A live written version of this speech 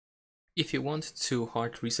If you want to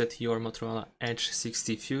hard reset your Motorola Edge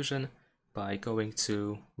 60 Fusion by going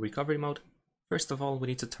to recovery mode, first of all we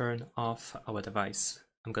need to turn off our device.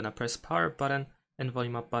 I'm gonna press power button and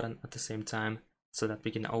volume up button at the same time so that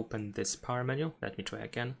we can open this power menu. Let me try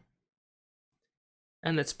again.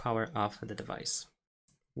 And let's power off the device.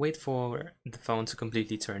 Wait for the phone to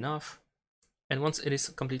completely turn off, and once it is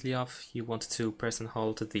completely off, you want to press and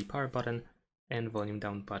hold the power button and volume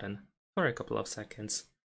down button for a couple of seconds.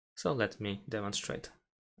 So let me demonstrate.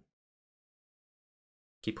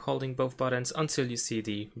 Keep holding both buttons until you see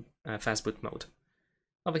the fast boot mode.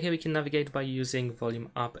 Over here we can navigate by using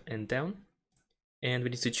volume up and down, and we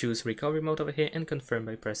need to choose recovery mode over here and confirm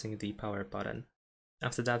by pressing the power button.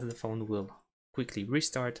 After that the phone will quickly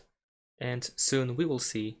restart, and soon we will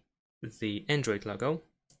see the Android logo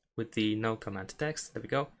with the no command text. There we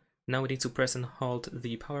go. Now we need to press and hold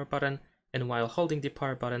the power button, and while holding the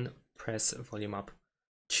power button, press volume up.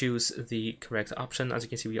 Choose the correct option. As you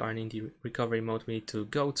can see, we are in the recovery mode. We need to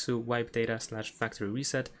go to wipe data / factory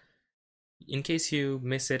reset. In case you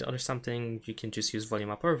miss it or something, you can just use volume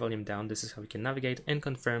up or volume down. This is how we can navigate and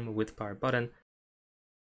confirm with power button.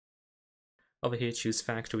 Over here, choose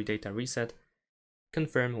factory data reset.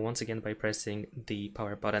 Confirm once again by pressing the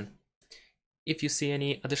power button. If you see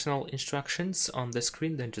any additional instructions on the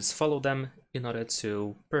screen, then just follow them in order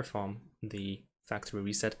to perform the factory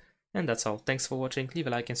reset. And that's all. Thanks for watching. Leave a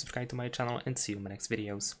like and subscribe to my channel, and see you in my next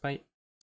videos. Bye.